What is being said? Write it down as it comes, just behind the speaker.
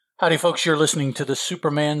Howdy, folks. You're listening to the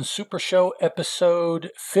Superman Super Show,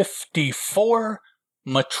 episode 54,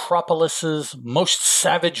 Metropolis's Most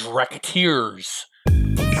Savage Racketeers.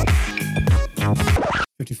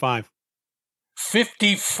 55.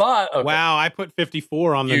 55. Okay. Wow, I put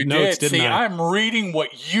 54 on the notes, didn't I? I'm reading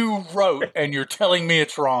what you wrote, and you're telling me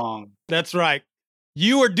it's wrong. That's right.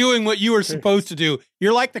 You are doing what you were supposed to do.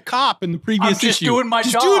 You're like the cop in the previous issue. I'm just doing my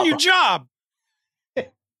job. Just doing your job.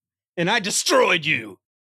 And I destroyed you.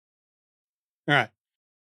 All right.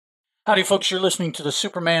 Howdy, folks. You're listening to the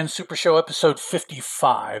Superman Super Show, episode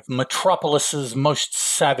 55, Metropolis's Most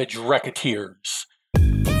Savage Racketeers.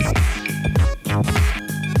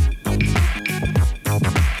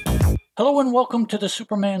 Hello and welcome to the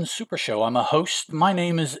Superman Super Show. I'm a host. My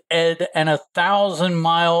name is Ed, and 1,000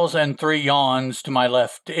 miles and 3 yawns to my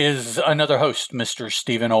left is another host, Mr.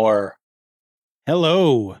 Stephen Orr.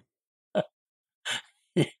 Hello.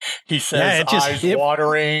 He says, eyes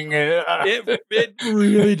watering. It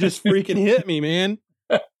really just freaking hit me, man.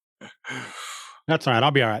 That's all right.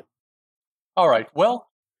 I'll be all right. All right. Well,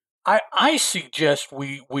 I suggest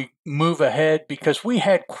we move ahead because we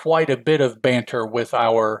had quite a bit of banter with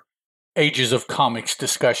our Ages of Comics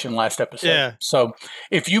discussion last episode. Yeah. So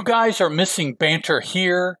if you guys are missing banter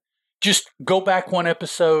here, just go back one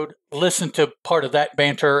episode, listen to part of that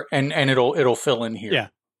banter, and it'll fill in here. Yeah,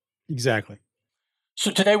 exactly. So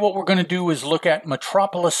today what we're going to do is look at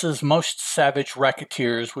Metropolis's Most Savage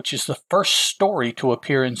Racketeers, which is the first story to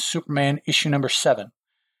appear in Superman issue number 7.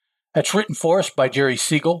 That's written for us by Jerry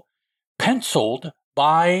Siegel, penciled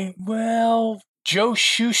by, Joe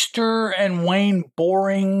Shuster and Wayne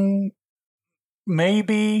Boring,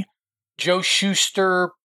 maybe. Joe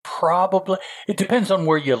Shuster, probably. It depends on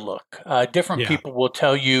where you look. Different people will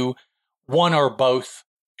tell you one or both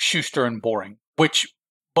Shuster and Boring, which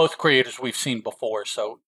both creators we've seen before,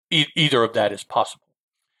 so either of that is possible.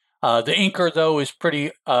 The inker, though, is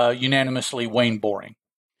pretty unanimously Wayne Boring.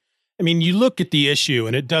 I mean, you look at the issue,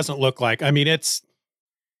 and it doesn't look like, it's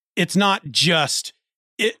not just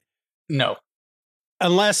it. No.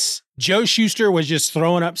 Unless Joe Shuster was just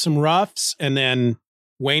throwing up some roughs, and then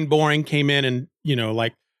Wayne Boring came in and,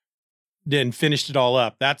 then finished it all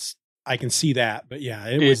up. I can see that. But yeah,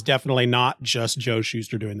 it was definitely not just Joe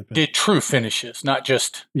Shuster doing the finish. Did true finishes, not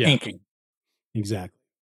just inking. Exactly.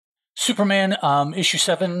 Superman issue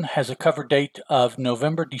 7 has a cover date of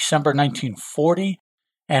December 1940.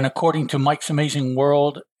 And according to Mike's Amazing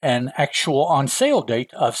World, an actual on-sale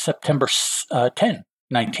date of September 10,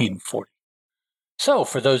 1940. So,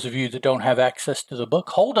 for those of you that don't have access to the book,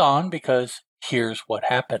 hold on, because here's what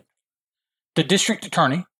happened. The district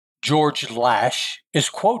attorney, George Lash, is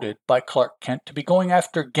quoted by Clark Kent to be going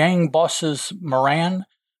after gang bosses Moran,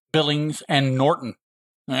 Billings, and Norton.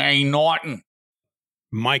 Hey, Norton.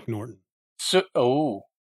 Mike Norton.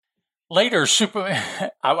 Later,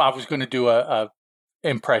 Superman... I was going to do a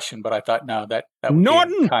impression, but I thought, no, that would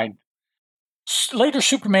Norton! Be kind. Later,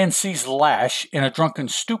 Superman sees Lash in a drunken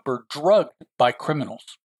stupor, drugged by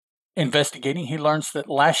criminals. Investigating, he learns that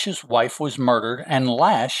Lash's wife was murdered, and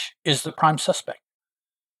Lash is the prime suspect.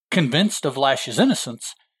 Convinced of Lash's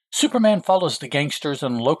innocence, Superman follows the gangsters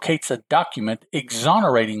and locates a document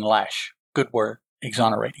exonerating Lash. Good word,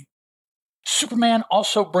 exonerating. Superman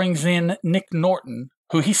also brings in Nick Norton,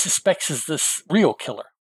 who he suspects is the real killer.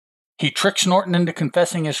 He tricks Norton into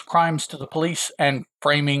confessing his crimes to the police and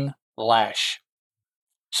framing Lash.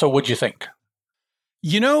 So what'd you think?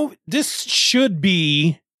 This should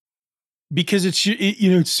be, because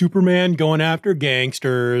it's Superman going after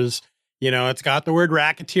gangsters. It's got the word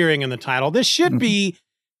racketeering in the title. This should be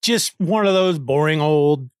just one of those boring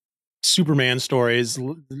old Superman stories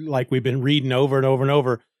like we've been reading over and over and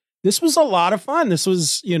over. This was a lot of fun. This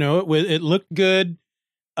was, it looked good.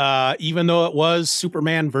 Even though it was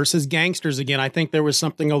Superman versus gangsters again, I think there was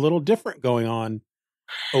something a little different going on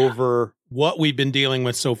over what we've been dealing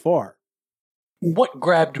with so far. What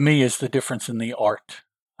grabbed me is the difference in the art.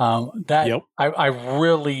 I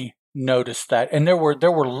really noticed that, and there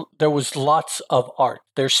was lots of art.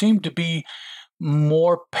 There seemed to be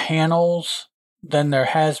more panels than there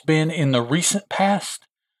has been in the recent past.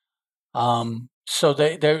 So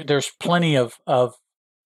there's plenty of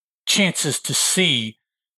chances to see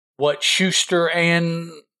what Shuster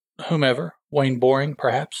and whomever, Wayne Boring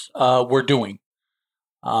perhaps, were doing.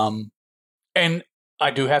 And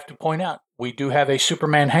I do have to point out, we do have a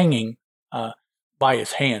Superman hanging by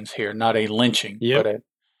his hands here, not a lynching, but a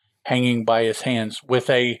hanging by his hands with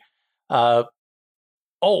a,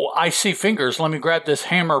 I see fingers, let me grab this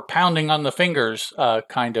hammer, pounding on the fingers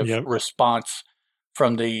kind of response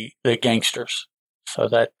from the gangsters. So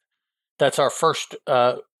that's our first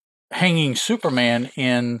hanging Superman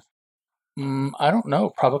in I don't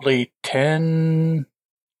know, probably 10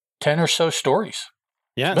 or so stories.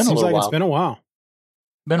 Yeah, it seems like it's been a while.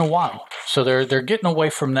 Been a while. So they're getting away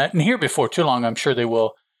from that. And here before too long, I'm sure they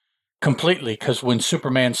will completely, because when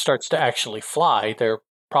Superman starts to actually fly, there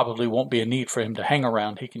probably won't be a need for him to hang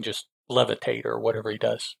around. He can just levitate or whatever he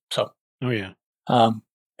does. So, oh yeah.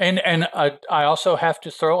 And I also have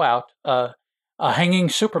to throw out a hanging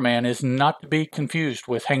Superman is not to be confused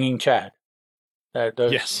with hanging Chad.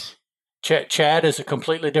 Yes. Chad is a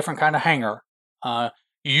completely different kind of hanger.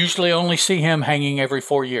 You usually only see him hanging every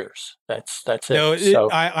 4 years. That's it. No,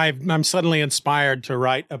 I'm suddenly inspired to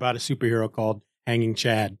write about a superhero called Hanging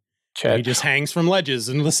Chad. He just hangs from ledges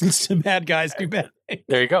and listens to bad guys do bad things.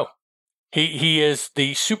 There you go. He is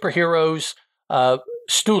the superhero's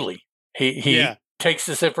stoolie. He takes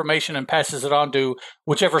this information and passes it on to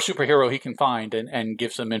whichever superhero he can find and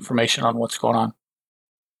gives them information on what's going on.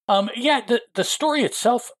 The story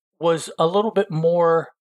itself was a little bit more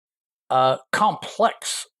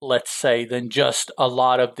complex, let's say, than just a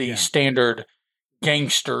lot of the standard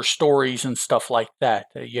gangster stories and stuff like that.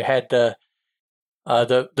 You had the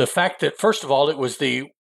fact that, first of all, it was I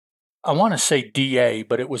want to say DA,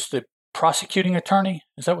 but it was the prosecuting attorney.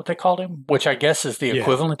 Is that what they called him? Which I guess is the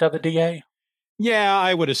equivalent of a DA. Yeah,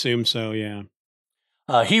 I would assume so, yeah.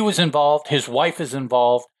 He was involved. His wife is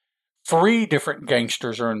involved. 3 different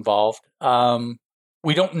gangsters are involved.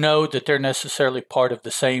 We don't know that they're necessarily part of the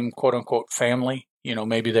same quote-unquote family.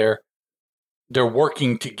 Maybe they're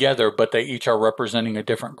working together, but they each are representing a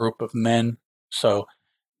different group of men. So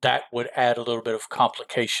that would add a little bit of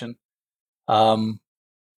complication.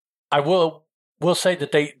 I will say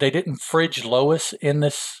that they didn't fridge Lois in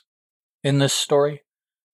this story.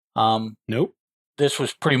 Nope. This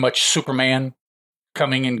was pretty much Superman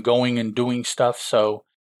coming and going and doing stuff. So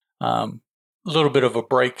a little bit of a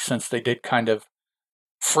break, since they did kind of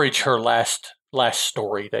fridge her last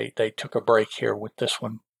story. They took a break here with this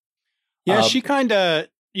one. Yeah, she kind of,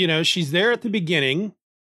 she's there at the beginning.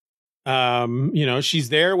 She's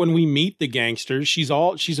there when we meet the gangsters. She's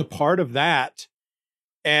a part of that.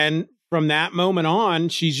 And from that moment on,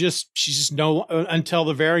 she's just until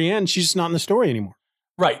the very end, she's just not in the story anymore.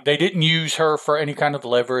 Right. They didn't use her for any kind of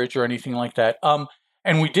leverage or anything like that.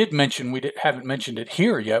 And we did mention, haven't mentioned it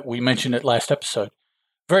here yet. We mentioned it last episode.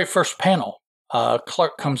 Very first panel,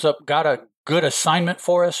 Clark comes up, got a good assignment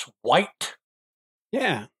for us, White.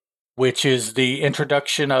 Yeah. Which is the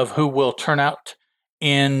introduction of who will turn out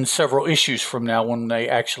in several issues from now when they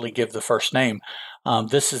actually give the first name.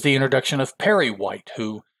 This is the introduction of Perry White,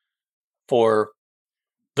 who, for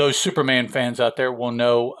those Superman fans out there, will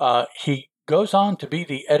know he goes on to be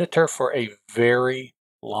the editor for a very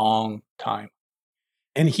long time.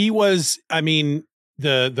 And he was,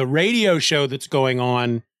 the radio show that's going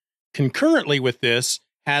on concurrently with this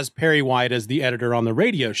has Perry White as the editor on the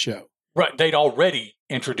radio show. Right. They'd already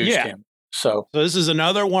introduced him. So this is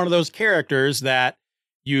another one of those characters that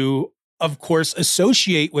you, of course,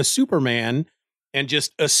 associate with Superman and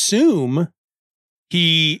just assume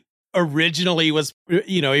he originally was,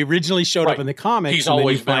 he originally showed up in the comics. He's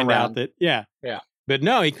always been around. Out that, yeah. But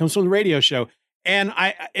no, he comes from the radio show. And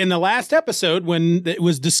in the last episode, when it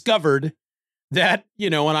was discovered that,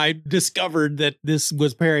 when I discovered that this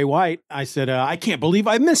was Perry White, I said, I can't believe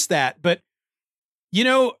I missed that. But,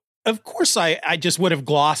 of course, I just would have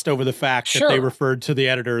glossed over the fact that they referred to the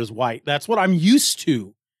editor as White. That's what I'm used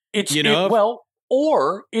to.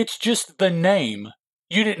 Or it's just the name.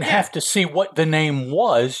 You didn't have to see what the name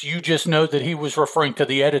was. You just know that he was referring to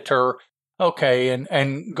the editor. Okay,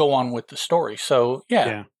 and go on with the story. So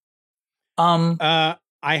yeah. I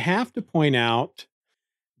have to point out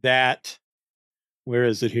that, where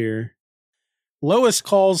is it here? Lois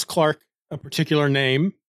calls Clark a particular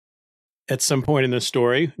name at some point in the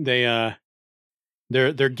story. They're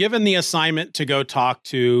given the assignment to go talk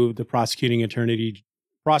to the prosecuting attorney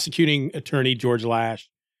George Lash,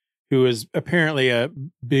 who is apparently a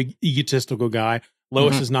big egotistical guy.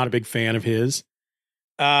 Lois is not a big fan of his.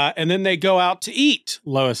 And then they go out to eat,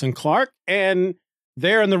 Lois and Clark, and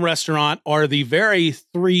there in the restaurant are the very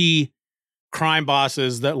 3 crime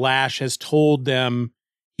bosses that Lash has told them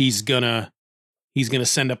he's gonna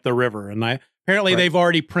send up the river. And apparently they've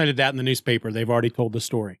already printed that in the newspaper. They've already told the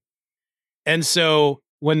story. And so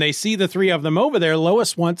when they see the 3 of them over there,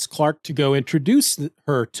 Lois wants Clark to go introduce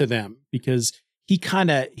her to them because he kind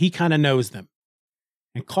of knows them.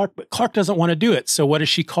 And Clark doesn't want to do it. So what does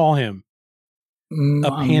she call him? A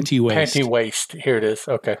panty waist. Panty waist. Here it is.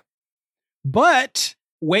 Okay. But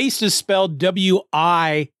waist is spelled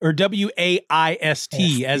W-I or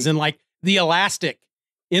W-A-I-S-T, as in like the elastic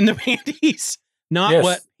in the panties. not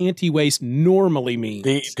what panty waist normally means.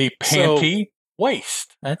 The panty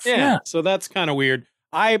waist. That's So that's kind of weird.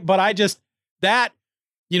 I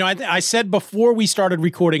said before we started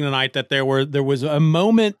recording tonight that there was a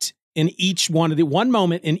moment in each one of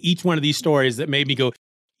these stories that made me go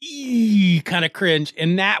kind of cringe,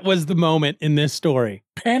 and that was the moment in this story.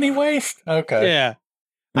 Panty waist? Okay. Yeah.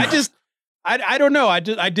 I don't know. I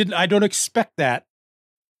don't expect that.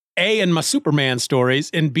 A, in my Superman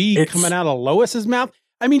stories, and B, coming out of Lois's mouth.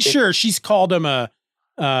 I mean, sure, she's called him a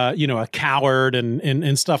coward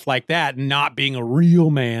and stuff like that, not being a real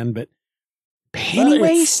man, but panty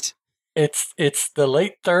waist? It's the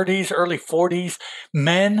late 30s, early 40s.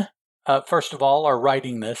 Men, first of all, are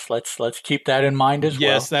writing this. Let's keep that in mind as well.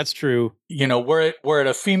 Yes, that's true. We're at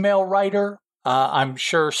a female writer. I'm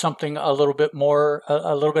sure something a little bit more,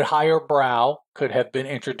 a little bit higher brow could have been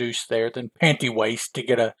introduced there than panty waist to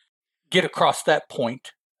get across that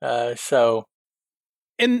point. And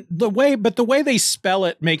the way they spell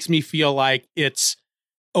it makes me feel like it's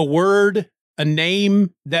a word, a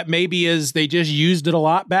name that maybe they just used it a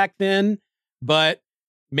lot back then, but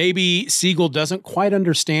maybe Siegel doesn't quite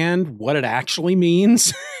understand what it actually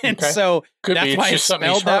means. And so that's why it's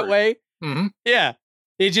spelled that way. Mm-hmm. Yeah.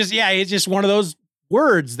 It's just one of those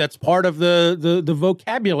words that's part of the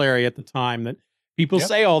vocabulary at the time that people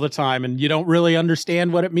say all the time, and you don't really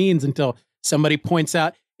understand what it means until somebody points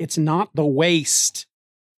out it's not the waist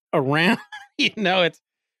around. It's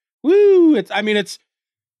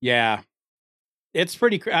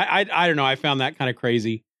pretty. I don't know. I found that kind of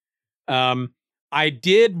crazy. I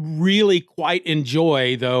did really quite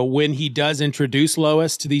enjoy though when he does introduce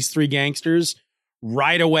Lois to these three gangsters.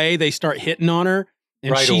 Right away, they start hitting on her.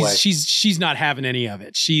 And she's not having any of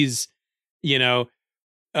it. She's, right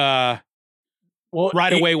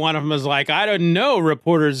away, one of them is like, I don't know,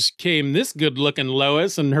 reporters came this good looking,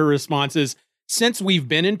 Lois. And her response is, since we've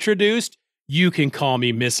been introduced, you can call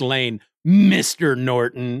me Miss Lane, Mr.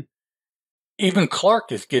 Norton. Even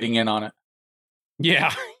Clark is getting in on it.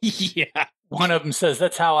 Yeah. Yeah. One of them says,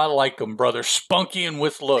 that's how I like them, brother. Spunky and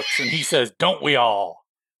with looks. And he says, don't we all?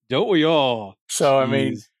 Don't we all? So, I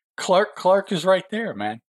mean, Clark is right there,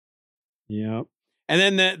 man. Yeah.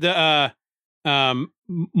 And then the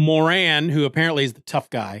Moran, who apparently is the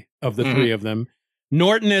tough guy of the three of them.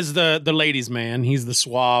 Norton is the ladies' man. He's the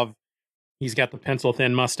suave. He's got the pencil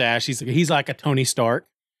thin mustache. He's like a Tony Stark.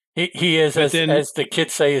 He is, as the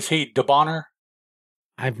kids say, is he Debonair?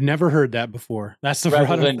 I've never heard that before. That's the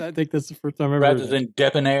first. I think that's the first time I've ever heard rather than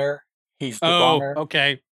debonair. He's Debonair. Oh,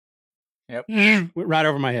 okay. Yep. Went right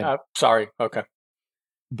over my head. Sorry. Okay.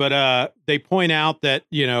 But they point out that,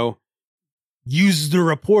 use the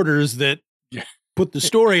reporters that put the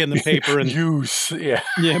story in the paper and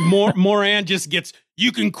Moran just gets,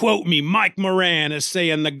 you can quote me. Mike Moran is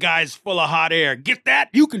saying the guy's full of hot air. Get that?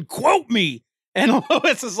 You can quote me. And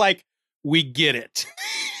Lois is like, we get it.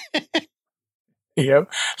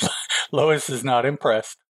 Yep. Lois is not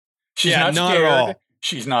impressed. She's not scared. At all.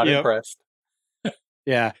 She's not impressed.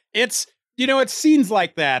 Yeah. It's scenes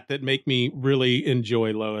like that make me really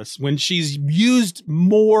enjoy Lois when she's used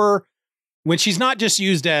more, when she's not just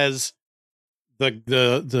used as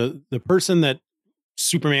the person that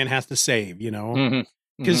Superman has to save,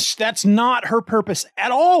 because that's not her purpose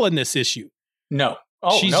at all in this issue. No.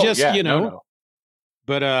 She's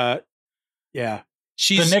but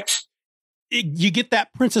she's the next. You get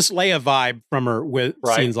that Princess Leia vibe from her with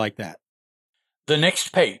scenes like that. The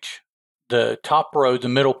next page, the top row, the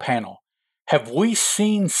middle panel. Have we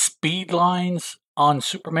seen speed lines on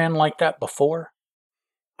Superman like that before?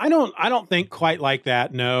 I don't think quite like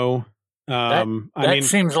that. No. That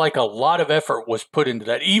seems like a lot of effort was put into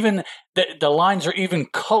that. Even the lines are even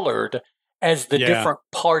colored as the different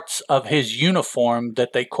parts of his uniform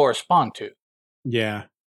that they correspond to. Yeah.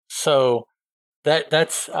 So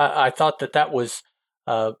that's I thought that was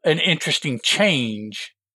an interesting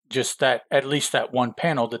change. Just that, at least that one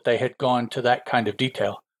panel, that they had gone to that kind of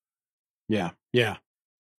detail. Yeah.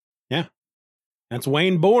 That's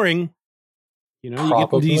Wayne Boring. You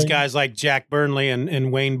get these guys like Jack Burnley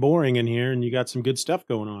and Wayne Boring in here, and you got some good stuff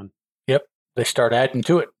going on. Yep. They start adding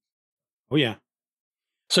to it. Oh, yeah.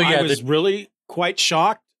 So, I was really quite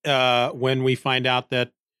shocked when we find out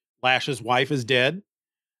that Lash's wife is dead.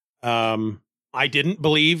 I didn't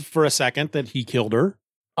believe for a second that he killed her.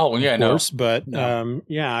 Oh, yeah, of course, but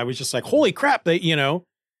I was just like, holy crap, those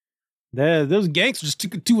gangsters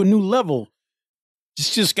took it to a new level.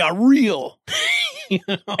 Just got real.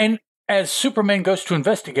 And as Superman goes to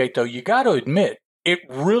investigate, though, you got to admit, it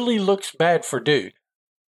really looks bad for Dude.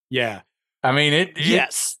 Yeah. I mean,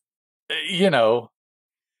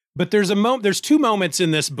 But there's two moments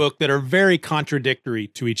in this book that are very contradictory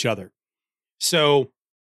to each other. So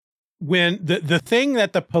when the thing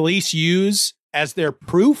that the police use as their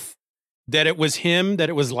proof that it was him, that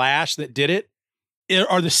it was Lash that did it,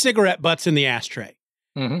 are the cigarette butts in the ashtray.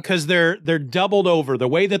 Because they're doubled over. The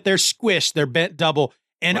way that they're squished, they're bent double.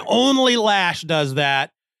 And only Lash does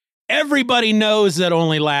that. Everybody knows that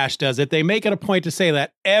only Lash does it. They make it a point to say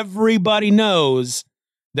that everybody knows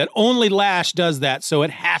that only Lash does that, so it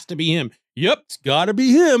has to be him. Yep, it's got to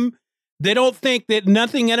be him. They don't think that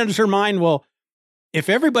nothing enters her mind. Well, if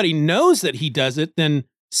everybody knows that he does it, then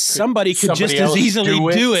somebody could just as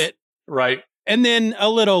easily do it. Right. And then a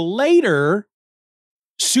little later,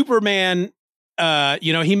 Superman,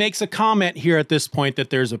 he makes a comment here at this point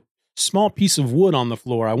that there's a small piece of wood on the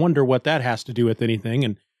floor. I wonder what that has to do with anything.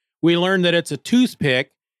 And we learn that it's a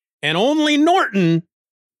toothpick, and only Norton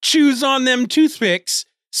chews on them toothpicks.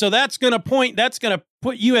 So that's going to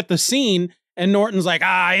put you at the scene. And Norton's like,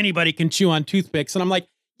 anybody can chew on toothpicks. And I'm like,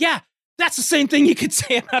 yeah, that's the same thing you could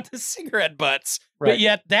say about the cigarette butts. Right. But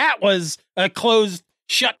yet that was a closed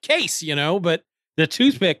shut case, but the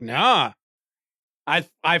toothpick, nah.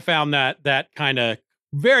 I found that kind of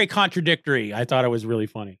very contradictory. I thought it was really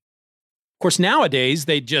funny. Of course, nowadays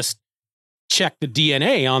they just check the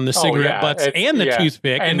DNA on the cigarette butts and the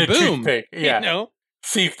toothpick, and boom, toothpick,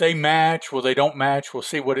 see if they match. Well, they don't match. We'll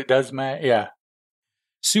see what it does match. Yeah.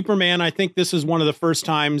 Superman, I think this is one of the first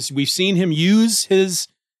times we've seen him use his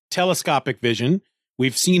telescopic vision.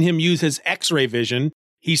 We've seen him use his X-ray vision.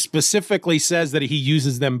 He specifically says that he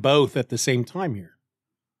uses them both at the same time here.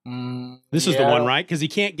 This is the one, right? Because he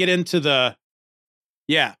can't get into the...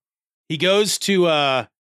 Yeah. He goes to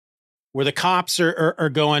where the cops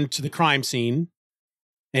are going to the crime scene,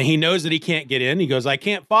 and he knows that he can't get in. He goes, I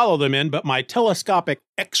can't follow them in, but my telescopic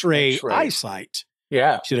X-ray eyesight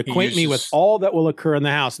should acquaint me with all that will occur in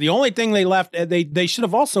the house. The only thing they left, they should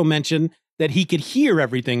have also mentioned that he could hear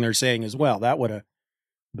everything they're saying as well. That would have...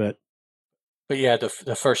 But yeah,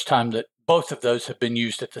 the first time that both of those have been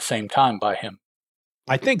used at the same time by him.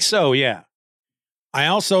 I think so, yeah. I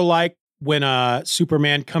also like when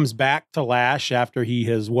Superman comes back to Lash after he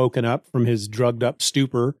has woken up from his drugged up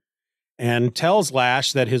stupor and tells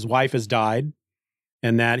Lash that his wife has died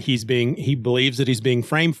and that he believes that he's being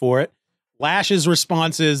framed for it. Lash's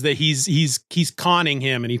response is that he's conning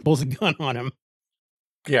him and he pulls a gun on him.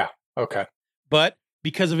 Yeah, okay. But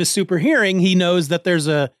because of his super hearing, he knows that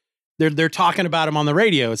they're talking about him on the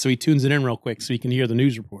radio, so he tunes it in real quick so he can hear the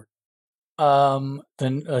news report. Then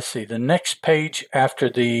let's see, the next page after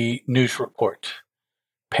the news report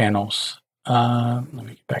panels. Let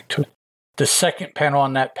me get back to it. The second panel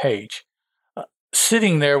on that page,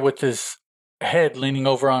 sitting there with his head leaning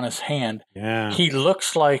over on his hand. Yeah. He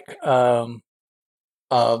looks like, Hardy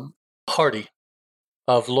of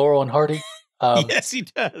Laurel and Hardy. Yes, he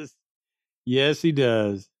does. Yes, he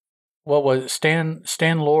does. What was it?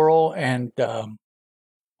 Stan Laurel and,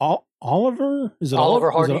 Oliver? Is it Oliver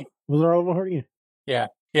Hardy? Was it Oliver Hardy? Yeah.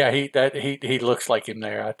 Yeah. He looks like him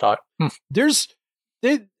there. I thought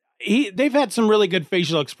they've had some really good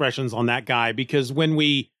facial expressions on that guy, because when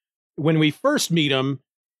we first meet him,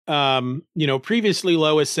 previously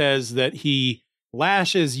Lois says that he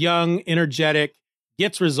lashes young, energetic,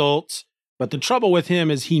 gets results, but the trouble with him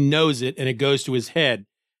is he knows it and it goes to his head.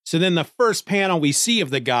 So then the first panel we see of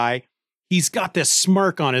the guy, he's got this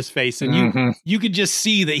smirk on his face, and you could just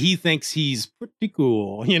see that he thinks he's pretty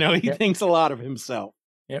cool. He thinks a lot of himself.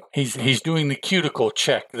 Yep. He's doing the cuticle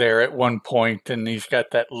check there at one point, and he's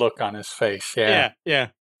got that look on his face. Yeah. Yeah.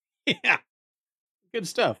 Good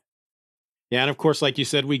stuff. Yeah, and of course, like you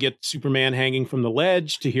said, we get Superman hanging from the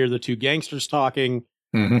ledge to hear the two gangsters talking.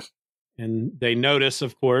 Mm-hmm. And they notice,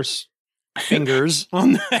 of course, fingers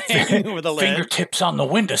on the hanging over the ledge. Fingertips on the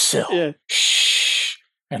windowsill. Yeah. Shh.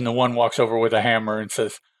 And the one walks over with a hammer and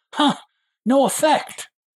says, no effect.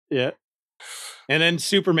 Yeah. And then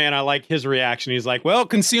Superman, I like his reaction. He's like, well,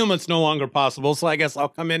 concealment's no longer possible, so I guess I'll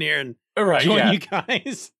come in here and join you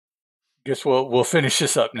guys. Guess we'll finish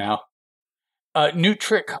this up now. New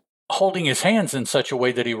trick, holding his hands in such a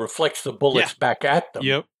way that he reflects the bullets back at them.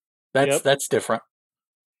 Yep. That's different.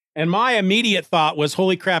 And my immediate thought was,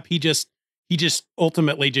 holy crap, he just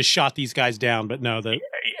ultimately just shot these guys down. But no, the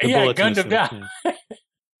bullets gunned them down.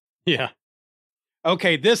 Yeah.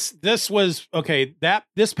 Okay, this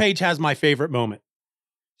page has my favorite moment.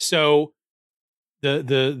 So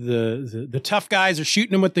the tough guys are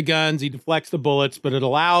shooting him with the guns. He deflects the bullets, but it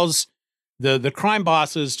allows the crime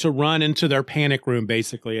bosses to run into their panic room.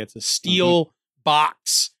 Basically, it's a steel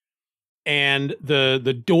box, and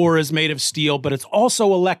the door is made of steel, but it's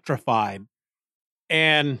also electrified.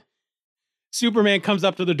 And Superman comes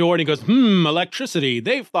up to the door and he goes, electricity.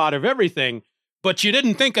 They've thought of everything, but you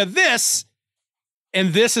didn't think of this.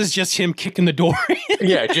 And this is just him kicking the door in.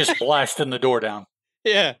 Yeah, just blasting the door down.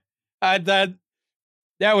 Yeah. That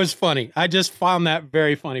was funny. I just found that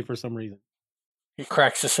very funny for some reason. He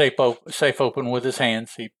cracks the safe open with his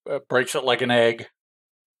hands. He breaks it like an egg.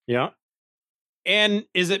 Yeah. And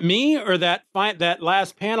is it me or that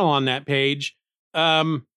last panel on that page?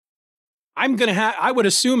 I would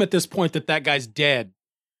assume at this point that guy's dead.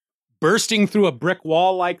 Bursting through a brick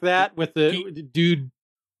wall like that with the dude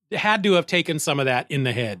had to have taken some of that in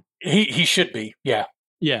the head. He should be. Yeah.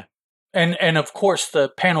 Yeah. And of course the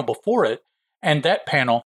panel before it and that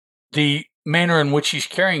panel, the manner in which he's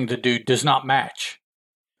carrying the dude does not match.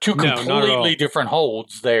 Two completely different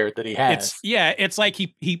holds there that he has. It's like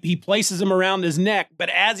he places him around his neck, but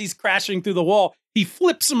as he's crashing through the wall, he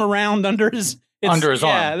flips him around under his arm.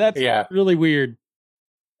 That's really weird.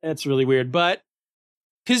 That's really weird. But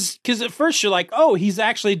because at first you're like, oh, he's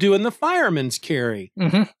actually doing the fireman's carry.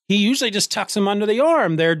 Mm-hmm. He usually just tucks him under the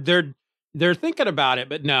arm. They're thinking about it,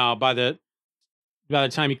 but no, by the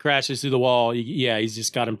time he crashes through the wall, he's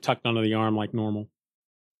just got him tucked under the arm like normal.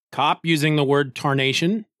 Cop using the word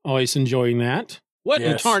tarnation. Always enjoying that. What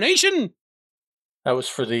in tarnation? That was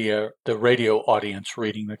for the radio audience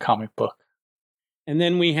reading the comic book. And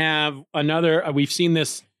then we have another, we've seen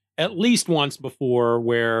this at least once before,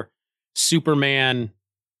 where Superman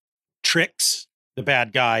tricks the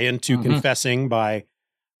bad guy into confessing by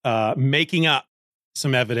making up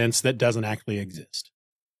some evidence that doesn't actually exist.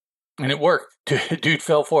 And it worked. Dude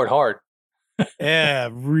fell for it hard. Yeah,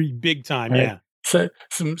 big time, right. Yeah. So,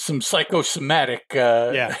 some psychosomatic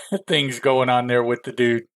things going on there with the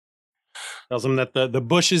dude. Tells him that the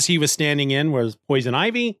bushes he was standing in was poison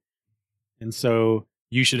ivy. And so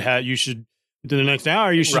you should within the next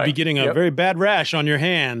hour, you should be getting a very bad rash on your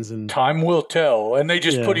hands. And time will tell. And they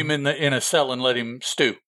just put him in a cell and let him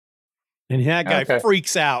stew. And that guy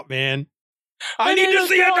freaks out, man. I need to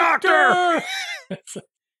see a doctor.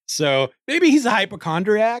 So maybe he's a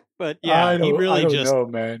hypochondriac, but he really just know,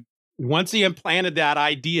 man. Once he implanted that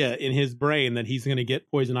idea in his brain that he's going to get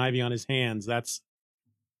poison ivy on his hands, that's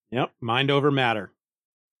mind over matter.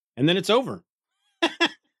 And then it's over.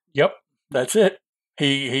 Yep. That's it.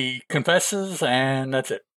 He confesses, and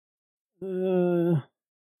that's it.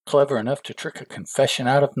 Clever enough to trick a confession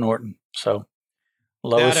out of Norton. So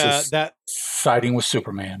Lois is siding with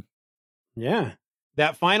Superman. Yeah.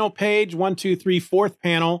 That final page, 1, 2, 3, fourth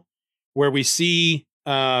panel, where we see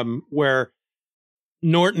where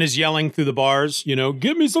Norton is yelling through the bars,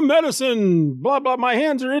 give me some medicine, blah, blah, my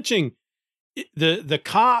hands are itching. The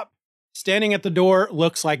cop standing at the door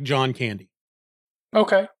looks like John Candy.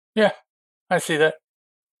 Okay. Yeah. I see that.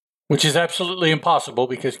 Which is absolutely impossible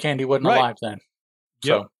because Candy wasn't alive then.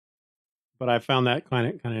 So, yep. But I found that kind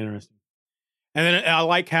of interesting. And then I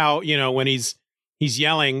like how, when he's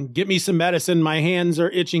yelling, "Get me some medicine, my hands are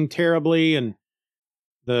itching terribly," and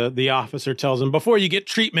the officer tells him, "Before you get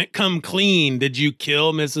treatment, come clean. Did you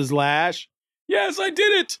kill Mrs. Lash?" "Yes, I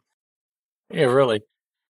did it." Yeah, really.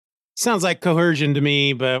 Sounds like coercion to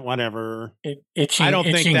me, but whatever. I don't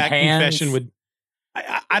think that confession would.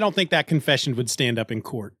 I don't think that confession would stand up in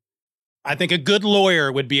court. I think a good lawyer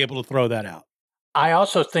would be able to throw that out. I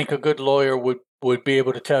also think a good lawyer would be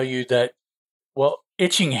able to tell you that, well,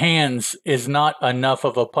 itching hands is not enough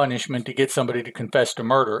of a punishment to get somebody to confess to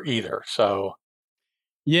murder either. So,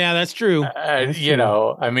 yeah, that's true.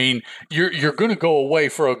 I mean, you're going to go away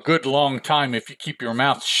for a good long time if you keep your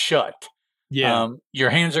mouth shut. Yeah,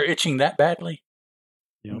 your hands are itching that badly.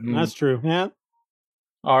 Yeah, that's true. Yeah.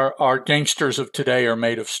 Our gangsters of today are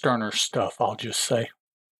made of sterner stuff, I'll just say.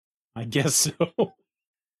 I guess so.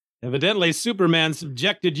 Evidently, Superman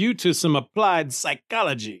subjected you to some applied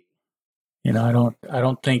psychology. I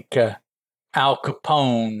don't think Al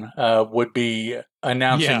Capone would be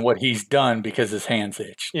announcing what he's done because his hands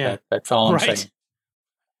itch. Yeah. That's all I'm saying.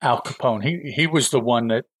 Al Capone, he was the one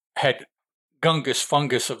that had gungus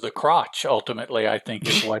fungus of the crotch, ultimately, I think,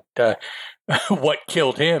 is what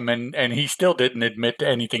killed him, and he still didn't admit to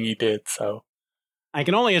anything he did. So I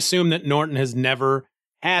can only assume that Norton has never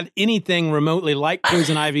had anything remotely like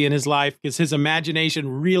poison ivy in his life because his imagination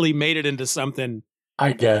really made it into something,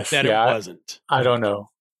 I guess, that it wasn't. I don't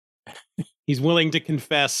know. He's willing to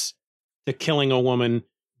confess to killing a woman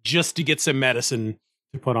just to get some medicine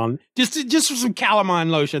to put on, just for some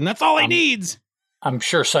calamine lotion. That's all he needs. I'm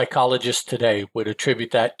sure psychologists today would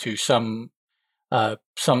attribute that to some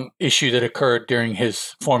issue that occurred during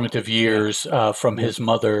his formative years from his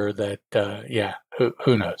mother. That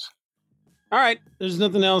who knows? All right, there's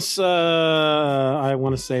nothing else I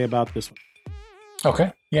want to say about this one.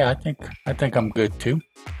 Okay. Yeah, I think I'm good too.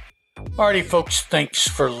 Alrighty, folks. Thanks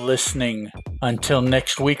for listening. Until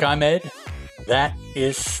next week, I'm Ed. That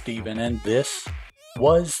is Steven, and this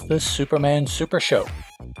was the Superman Super Show.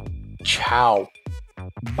 Ciao.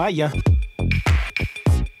 Bye ya.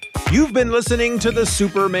 You've been listening to the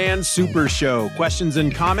Superman Super Show. Questions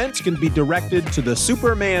and comments can be directed to the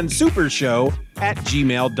Superman Super Show at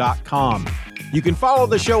gmail.com. You can follow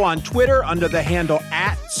the show on Twitter under the handle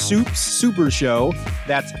 @Soups Super Show.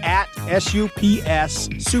 That's @SUPS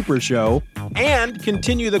Super Show. And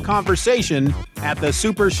continue the conversation at the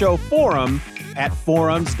Super Show Forum at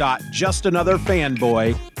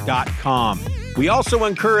forums.justanotherfanboy.com. We also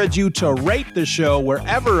encourage you to rate the show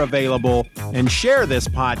wherever available and share this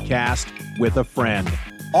podcast with a friend.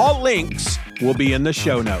 All links will be in the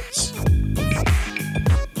show notes.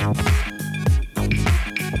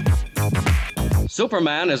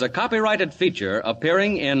 Superman is a copyrighted feature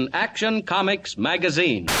appearing in Action Comics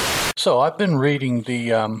magazine. So I've been reading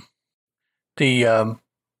the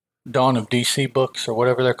Dawn of DC books, or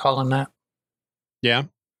whatever they're calling that. Yeah.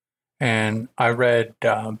 And I read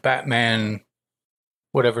Batman,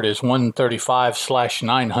 whatever it is,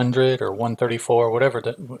 135/900 or 134, whatever.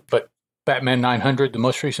 But Batman 900, the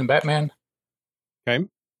most recent Batman. Okay.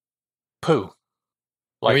 Pooh.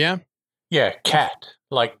 Oh, yeah? Yeah, cat.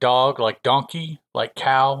 Like dog, like donkey, like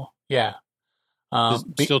cow. Yeah.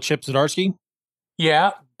 Still Chip Zdarsky?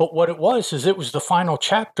 Yeah, but what it was the final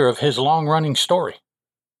chapter of his long-running story.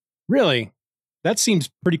 Really? That seems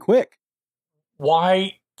pretty quick.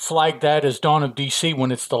 Why flag that as Dawn of DC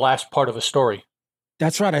when it's the last part of a story?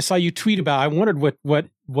 That's right. I saw you tweet about. I wondered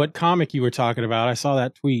what comic you were talking about. I saw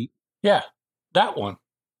that tweet. Yeah, that one.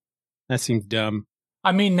 That seems dumb.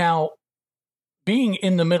 I mean, now, being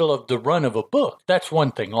in the middle of the run of a book, that's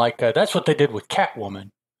one thing. Like, that's what they did with Catwoman.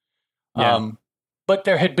 Yeah. But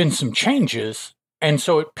there had been some changes, and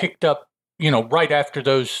so it picked up, right after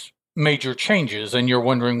those major changes, and you're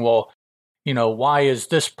wondering, well, why is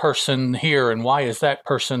this person here and why is that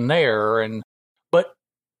person there?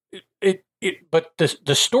 But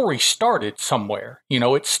the story started somewhere.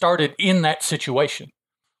 It started in that situation.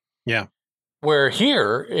 Yeah. Where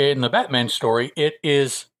here in the Batman story, it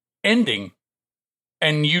is ending,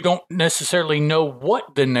 and you don't necessarily know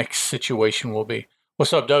what the next situation will be.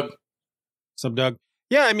 What's up, Doug? What's up, Doug?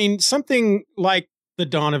 Yeah, I mean, something like the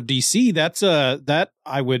Dawn of DC, that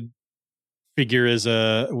I would figure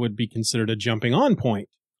would be considered a jumping on point.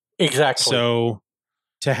 Exactly. So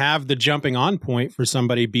to have the jumping on point for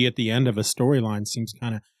somebody be at the end of a storyline seems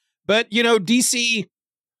kind of, but DC,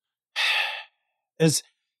 as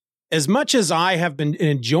much as I have been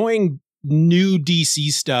enjoying new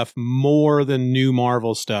DC stuff more than new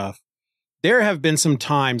Marvel stuff, there have been some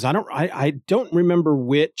times I don't remember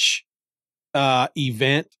which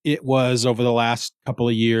event it was over the last couple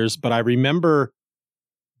of years, but I remember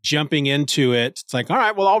jumping into it. It's like, all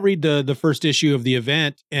right, well, I'll read the first issue of the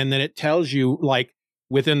event, and then it tells you, like,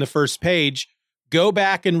 within the first page, go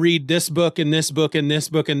back and read this book and this book and this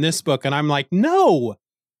book and this book. And I'm like, no,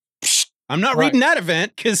 I'm not reading that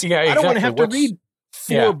event because I don't want to have to read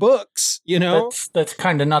four books, That's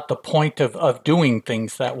kind of not the point of doing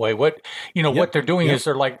things that way. What what they're doing is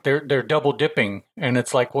they're double dipping, and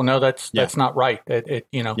it's like, well, no, that's not right.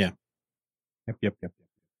 Yep.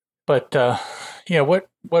 But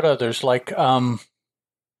what others, like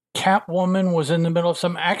Catwoman was in the middle of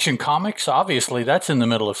some Action Comics. Obviously, that's in the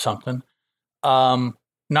middle of something.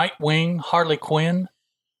 Nightwing, Harley Quinn,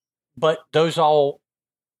 but those all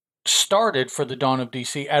started for the Dawn of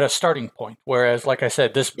DC at a starting point. Whereas, like I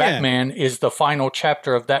said, this Batman is the final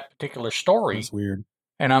chapter of that particular story. That's weird.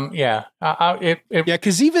 And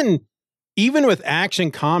because even with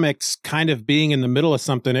Action Comics kind of being in the middle of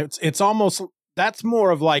something, it's almost, that's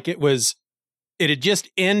more of like it had just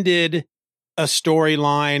ended a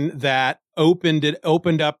storyline that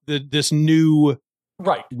opened up this new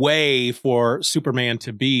way for Superman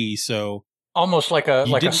to be. So almost like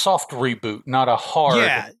a soft reboot, not a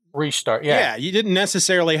hard restart. Yeah, you didn't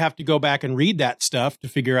necessarily have to go back and read that stuff to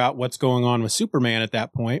figure out what's going on with Superman at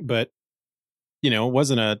that point, but it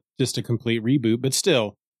wasn't just a complete reboot, but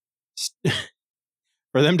still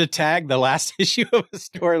for them to tag the last issue of a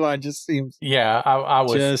storyline just seems I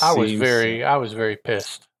was very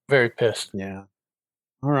pissed. Very pissed. Yeah.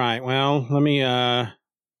 All right. Well, let me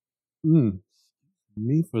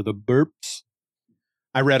me for the burps.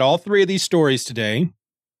 I read all three of these stories today.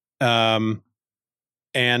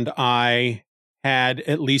 And I had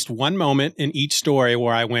at least one moment in each story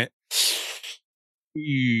where I went, or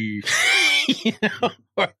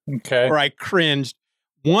I cringed.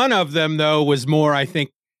 One of them, though, was more, I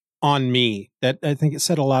think, on me. That I think it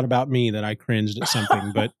said a lot about me that I cringed at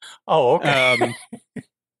something. But Oh, okay.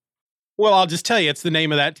 well, I'll just tell you, it's the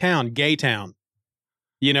name of that town, Gay Town.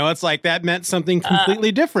 You know, it's like that meant something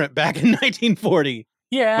completely different back in 1940.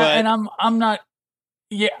 Yeah, but, and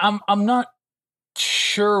I'm not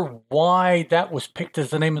sure why that was picked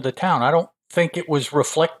as the name of the town. I don't think it was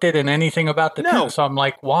reflected in anything about the town. So I'm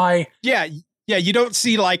like, why? Yeah, you don't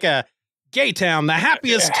see like a Gay Town, the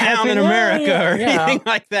happiest town in America or anything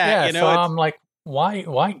like that. Yeah, you know, so I'm like,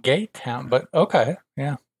 why Gay Town? But okay,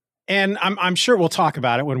 yeah. And I'm sure we'll talk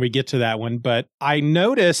about it when we get to that one. But I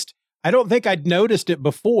noticed, I don't think I'd noticed it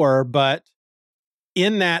before, but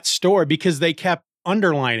in that story, because they kept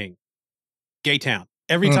underlining Gay Town.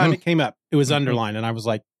 Every time it came up, it was underlined. And I was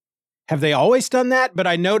like, have they always done that? But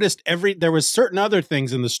I noticed there was certain other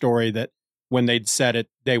things in the story that when they'd said it,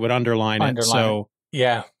 they would underline it. So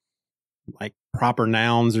yeah, like proper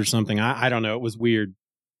nouns or something. I don't know. It was weird,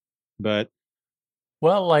 but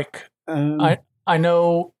well, like I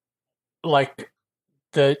know, like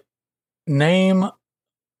the name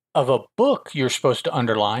of a book you're supposed to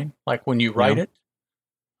underline, like when you write it.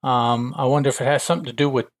 I wonder if it has something to do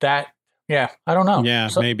with that. Yeah, I don't know. Yeah,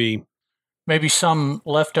 maybe some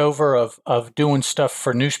leftover of doing stuff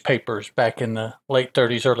for newspapers back in the late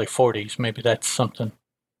 30s, early 40s. Maybe that's something.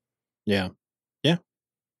 Yeah.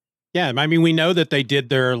 I mean, we know that they did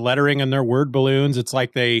their lettering and their word balloons. It's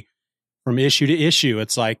like from issue to issue,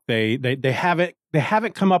 it's like they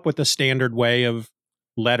haven't come up with a standard way of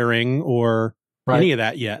lettering or any of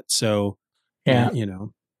that yet. So, you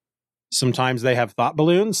know, sometimes they have thought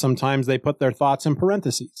balloons. Sometimes they put their thoughts in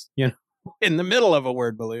parentheses, you know, in the middle of a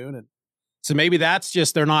word balloon. And so maybe that's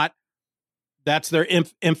just, that's their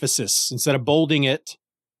emphasis. Instead of bolding it,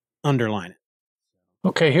 underline it.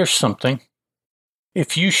 Okay, here's something.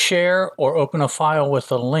 If you share or open a file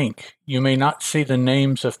with a link, you may not see the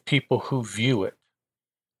names of people who view it.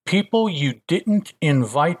 People you didn't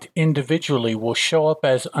invite individually will show up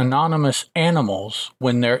as anonymous animals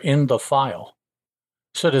when they're in the file.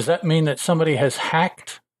 So does that mean that somebody has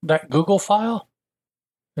hacked that Google file?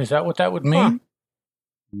 Is that what that would mean?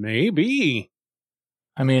 Maybe.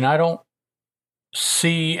 I mean, I don't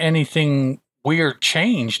see anything weird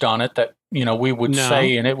changed on it that, you know, we would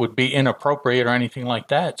say and it would be inappropriate or anything like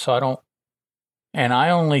that. So I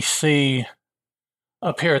only see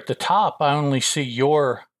up here at the top, I only see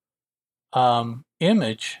your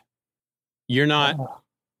image. You're not.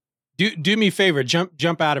 Do me a favor.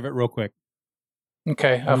 Jump out of it real quick.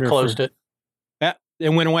 Okay, I've closed it. It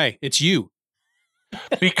went away. It's you.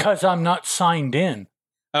 Because I'm not signed in.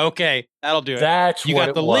 Okay, that'll do it. That's you what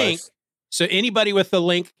got the it was. link. So anybody with the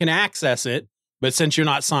link can access it, but since you're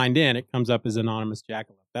not signed in, it comes up as anonymous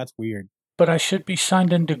jackalope. That's weird. But I should be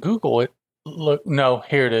signed into Google. No,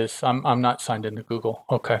 here it is. I'm not signed into Google.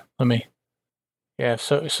 Okay, let me. Yeah,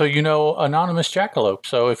 so you know anonymous jackalope.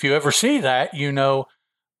 So if you ever see that, you know,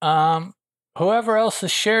 whoever else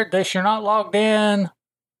has shared this, you're not logged in.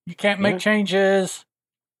 You can't make changes.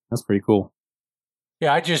 That's pretty cool.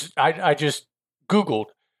 Yeah, I just Googled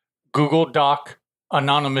Google Doc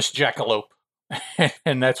anonymous jackalope,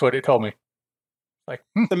 and that's what it told me. Like,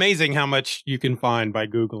 It's amazing how much you can find by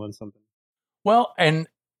Googling something. Well, and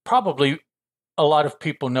probably a lot of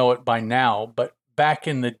people know it by now, but back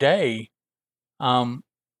in the day,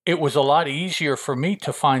 it was a lot easier for me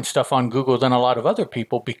to find stuff on Google than a lot of other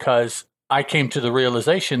people because I came to the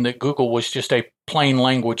realization that Google was just a plain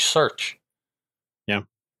language search. Yeah.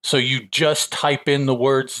 So you just type in the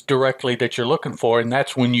words directly that you're looking for, and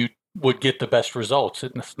that's when you would get the best results.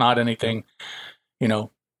 It's not anything, you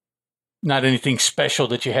know, not anything special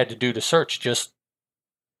that you had to do to search. Just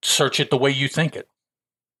search it the way you think it.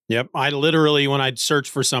 Yep. I literally, when I'd search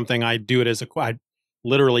for something, I'd do it I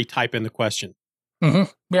literally type in the question.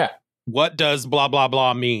 Mm-hmm. Yeah. What does blah, blah,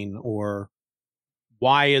 blah mean? Or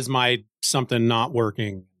why is my something not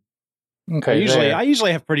working? Okay. I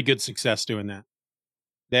usually have pretty good success doing that.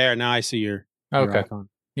 There. Now I see your icon.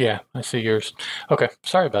 Yeah, I see yours. Okay.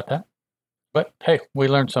 Sorry about that. But hey, we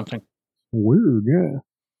learned something. Weird. Yeah.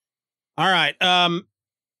 All right.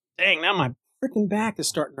 Dang, now my freaking back is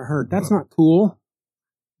starting to hurt. That's not cool.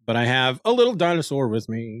 But I have a little dinosaur with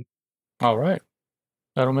me. All right.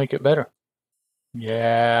 That'll make it better.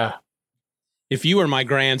 Yeah. If you were my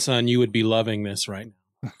grandson, you would be loving this right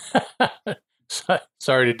now.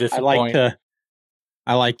 Sorry to disappoint.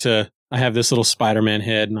 I have this little Spider-Man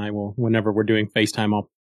head, and I will, whenever we're doing FaceTime, I'll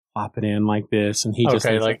pop it in like this, and he just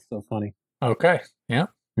thinks it's so funny. Okay. Yeah.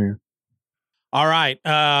 All right.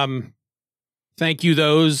 Thank you,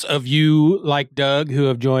 those of you like Doug who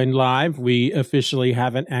have joined live. We officially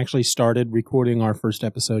haven't actually started recording our first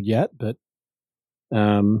episode yet, but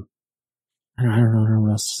I don't know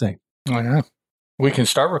what else to say. I know. We can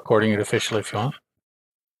start recording it officially if you want.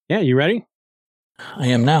 Yeah, you ready? I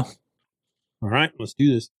am now. All right, let's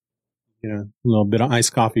do this. A little bit of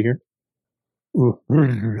iced coffee here. Ooh,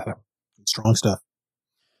 strong stuff.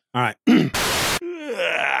 All right.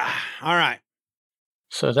 All right.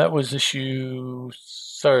 So that was issue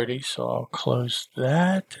 30, so I'll close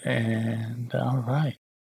that. And all right.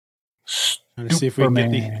 Let's see if we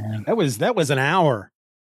can get that was an hour.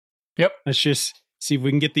 Yep. Let's just see if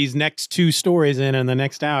we can get these next two stories in the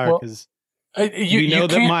next hour, because you know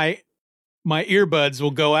that my earbuds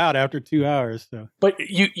will go out after 2 hours. So, but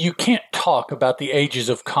you can't talk about the ages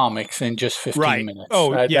of comics in just 15 minutes.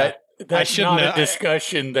 Oh, yeah. That's not a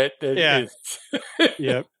discussion that is.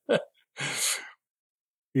 Yep.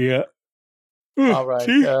 Yeah. All right.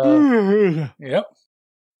 Yep.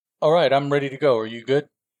 All right. I'm ready to go. Are you good?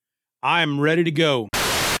 I'm ready to go.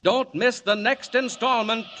 Don't miss the next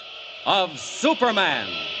installment of Superman.